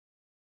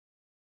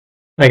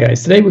Hi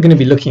guys, today we're going to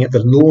be looking at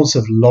the laws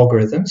of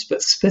logarithms,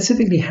 but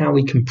specifically how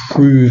we can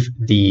prove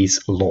these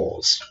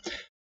laws.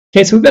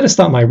 Okay, so we better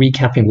start by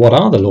recapping what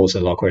are the laws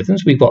of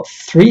logarithms. We've got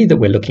three that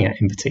we're looking at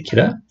in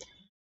particular.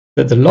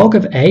 That the log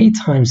of a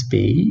times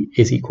b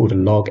is equal to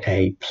log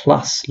a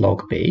plus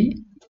log b.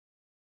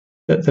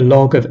 That the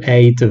log of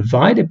a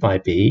divided by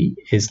b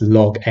is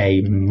log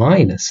a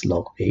minus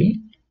log b.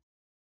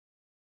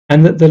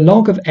 And that the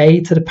log of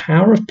a to the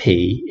power of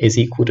p is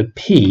equal to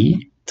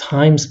p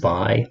times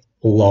by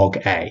log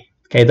a.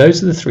 Okay,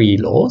 those are the three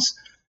laws.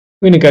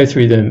 We're going to go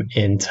through them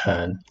in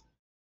turn.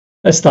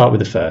 Let's start with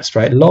the first,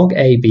 right? Log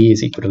AB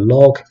is equal to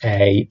log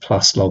A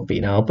plus log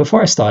B. Now,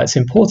 before I start, it's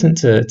important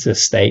to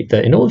state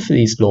that in order for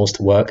these laws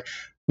to work,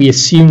 we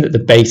assume that the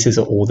bases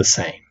are all the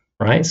same,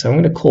 right? So I'm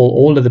going to call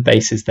all of the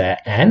bases there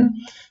n,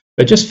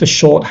 but just for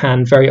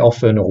shorthand, very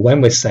often, or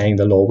when we're saying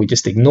the law, we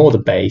just ignore the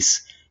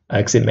base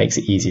because it makes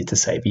it easier to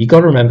say. But you've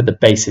got to remember the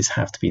bases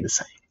have to be the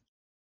same.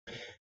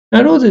 Now,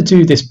 in order to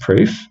do this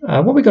proof,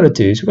 what we've got to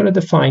do is we've got to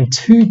define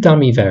two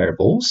dummy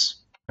variables,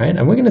 right?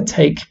 And we're going to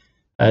take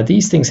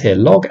these things here,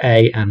 log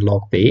A and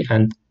log B,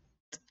 and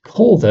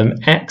call them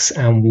x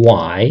and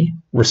y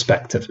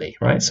respectively,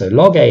 right? So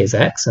log A is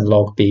x and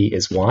log B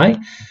is y,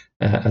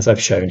 as I've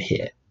shown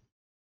here.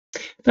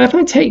 Now, if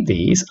I take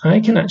these,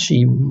 I can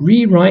actually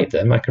rewrite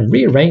them, I can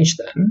rearrange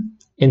them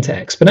into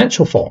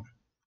exponential form,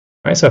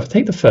 right? So if I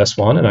take the first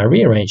one and I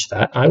rearrange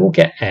that, I will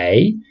get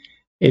A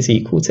is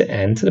equal to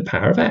n to the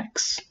power of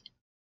x.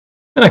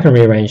 And I can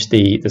rearrange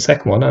the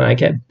second one and I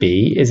get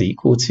b is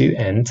equal to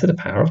n to the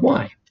power of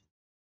y.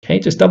 Okay,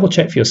 just double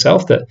check for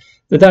yourself that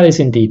is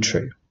indeed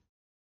true.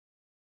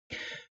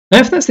 Now,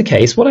 if that's the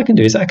case, what I can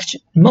do is I can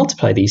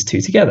multiply these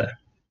two together.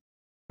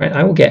 Right?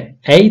 I will get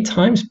a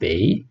times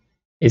b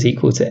is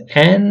equal to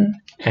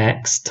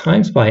nx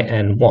times by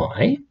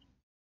ny.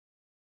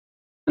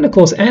 And of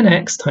course,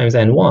 nx times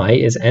ny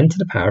is n to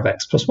the power of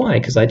x plus y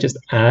because I just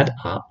add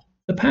up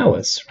the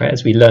powers, right,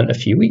 as we learned a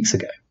few weeks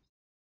ago.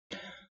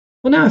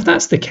 Well, now if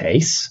that's the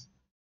case,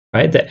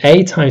 right, that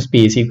a times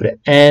b is equal to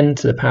n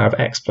to the power of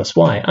x plus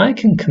y, I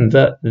can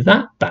convert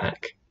that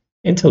back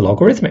into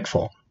logarithmic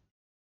form.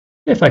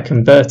 If I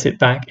convert it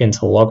back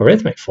into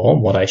logarithmic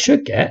form, what I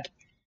should get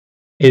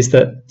is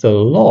that the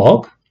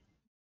log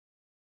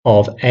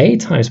of a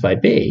times by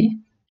b,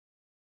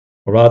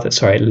 or rather,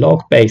 sorry,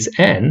 log base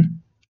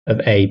n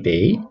of ab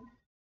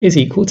is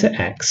equal to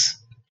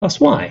x plus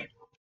y.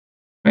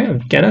 Right,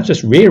 again, I've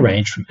just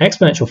rearranged from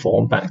exponential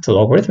form back to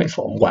logarithmic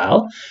form.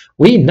 Well,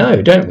 we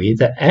know, don't we,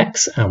 that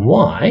x and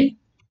y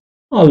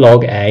are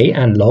log a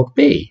and log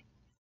b.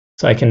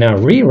 So I can now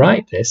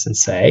rewrite this and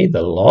say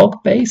the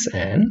log base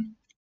n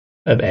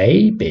of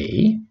ab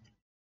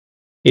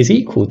is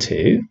equal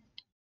to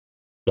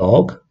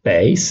log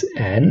base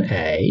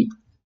na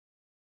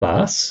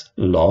plus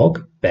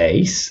log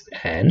base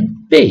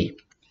nb.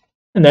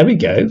 And there we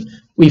go.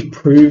 We've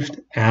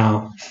proved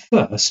our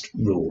first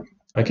rule.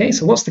 Okay,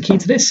 so what's the key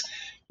to this?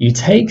 You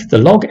take the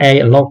log A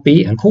and log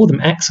B and call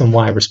them x and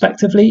y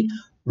respectively,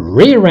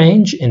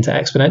 rearrange into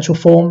exponential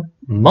form,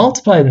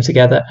 multiply them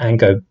together, and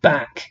go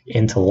back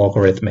into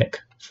logarithmic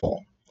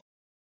form.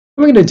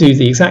 We're going to do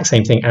the exact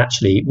same thing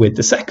actually with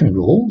the second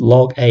rule,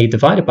 log A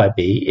divided by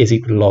B is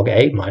equal to log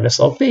A minus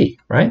log B,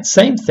 right?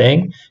 Same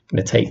thing, I'm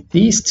going to take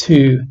these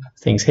two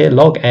things here,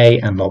 log A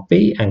and log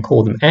B, and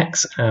call them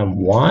x and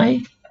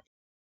y,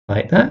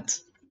 like that.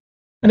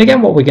 And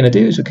again, what we're going to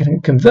do is we're going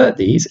to convert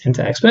these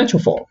into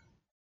exponential form.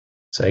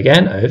 So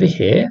again, over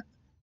here,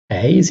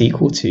 a is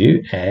equal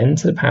to n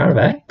to the power of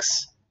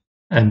x,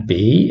 and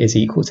b is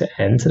equal to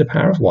n to the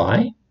power of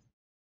y.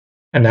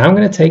 And now I'm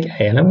going to take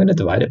a and I'm going to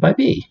divide it by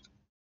b.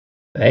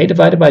 A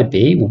divided by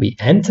b will be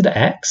n to the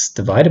x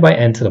divided by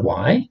n to the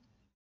y.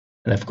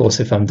 And of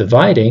course, if I'm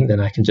dividing, then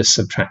I can just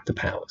subtract the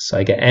powers. So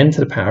I get n to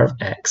the power of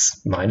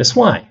x minus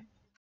y.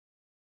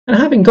 And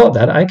having got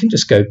that, I can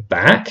just go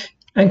back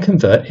and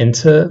convert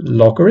into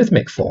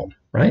logarithmic form,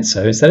 right?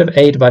 So instead of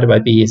a divided by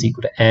b is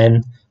equal to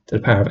n to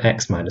the power of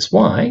x minus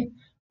y,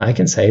 I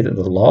can say that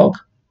the log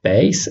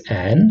base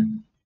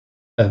n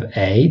of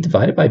a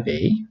divided by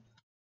b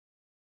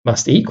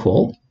must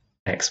equal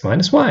x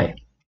minus y.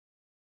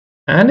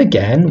 And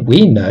again,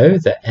 we know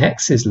that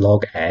x is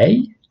log a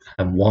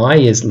and y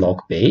is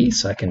log b,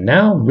 so I can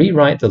now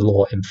rewrite the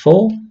law in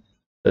full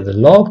that the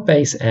log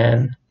base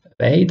n of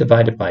a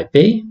divided by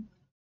b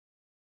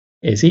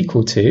is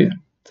equal to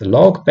the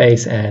log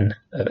base n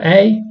of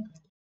a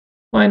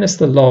minus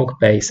the log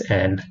base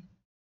n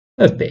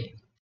of b.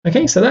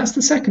 Okay, so that's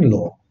the second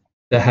law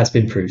that has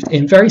been proved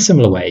in very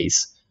similar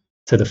ways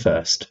to the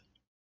first.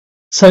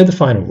 So the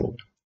final rule.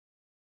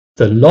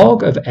 The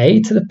log of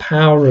a to the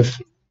power of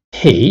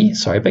p,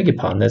 sorry, I beg your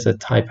pardon, there's a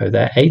typo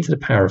there, a to the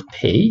power of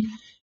p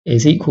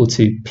is equal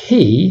to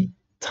p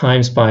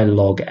times by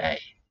log a.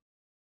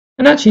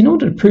 And actually, in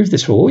order to prove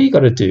this rule, all you've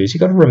got to do is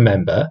you've got to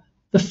remember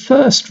the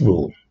first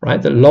rule, right,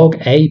 that log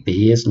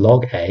AB is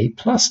log A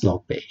plus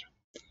log B.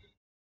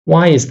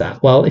 Why is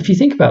that? Well, if you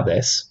think about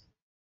this,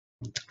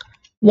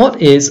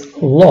 what is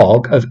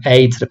log of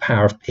A to the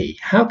power of P?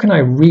 How can I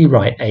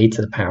rewrite A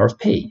to the power of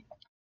P?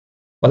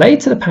 Well, a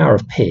to the power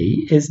of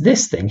p is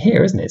this thing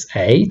here, isn't it? It's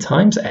a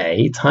times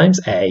a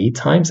times a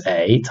times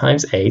a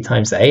times a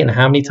times a. And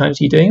how many times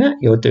are you doing that?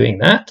 You're doing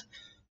that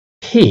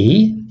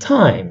p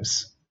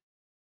times.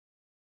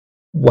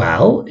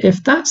 Well,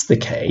 if that's the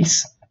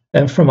case,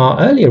 then from our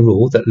earlier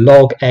rule that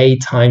log a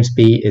times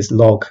b is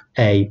log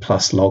a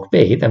plus log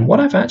b, then what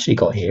I've actually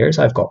got here is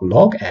I've got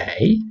log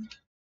a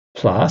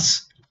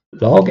plus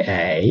log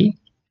a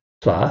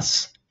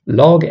plus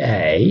log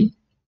a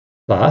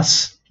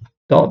plus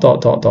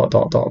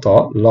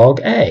dot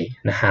log a.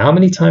 And how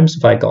many times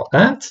have I got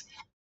that?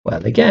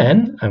 Well,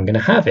 again, I'm going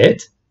to have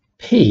it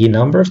p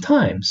number of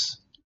times,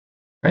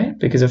 right?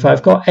 Because if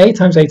I've got a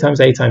times a times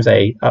a times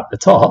a up the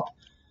top,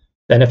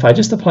 then if I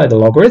just apply the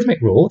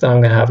logarithmic rule, then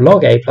I'm going to have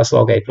log a plus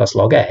log a plus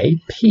log a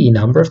p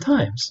number of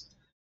times.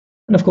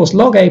 And of course,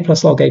 log a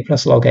plus log a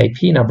plus log a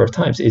p number of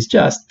times is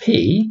just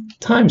p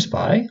times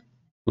by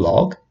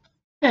log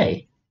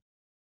a.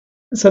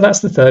 And so that's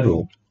the third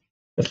rule,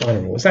 the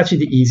final rule. It's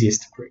actually the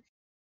easiest to prove.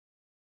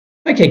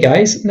 Okay,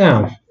 guys,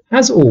 now,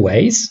 as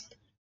always,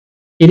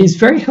 it is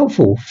very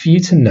helpful for you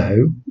to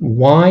know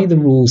why the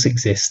rules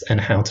exist and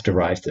how to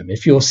derive them.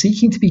 If you're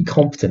seeking to be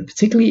competent,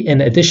 particularly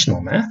in additional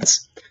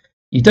maths,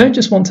 you don't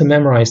just want to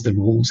memorize the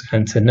rules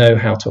and to know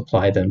how to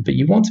apply them, but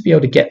you want to be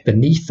able to get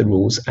beneath the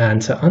rules and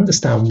to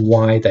understand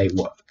why they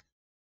work.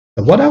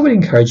 So what I would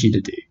encourage you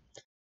to do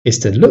is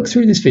to look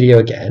through this video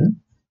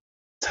again,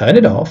 turn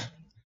it off,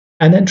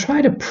 and then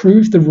try to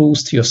prove the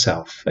rules to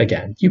yourself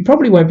again. You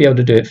probably won't be able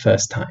to do it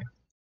first time.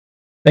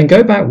 Then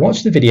go back,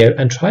 watch the video,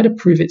 and try to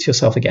prove it to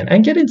yourself again.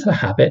 And get into the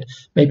habit,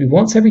 maybe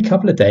once every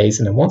couple of days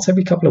and then once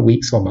every couple of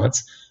weeks or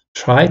months,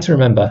 try to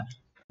remember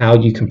how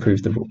you can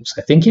prove the rules.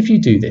 I think if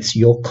you do this,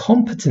 your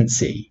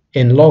competency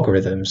in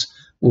logarithms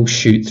will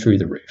shoot through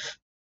the roof.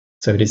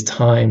 So it is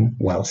time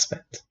well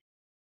spent.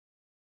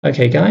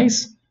 Okay,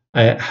 guys,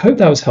 I hope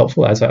that was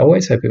helpful, as I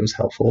always hope it was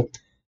helpful.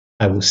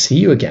 I will see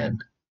you again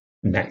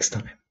next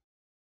time.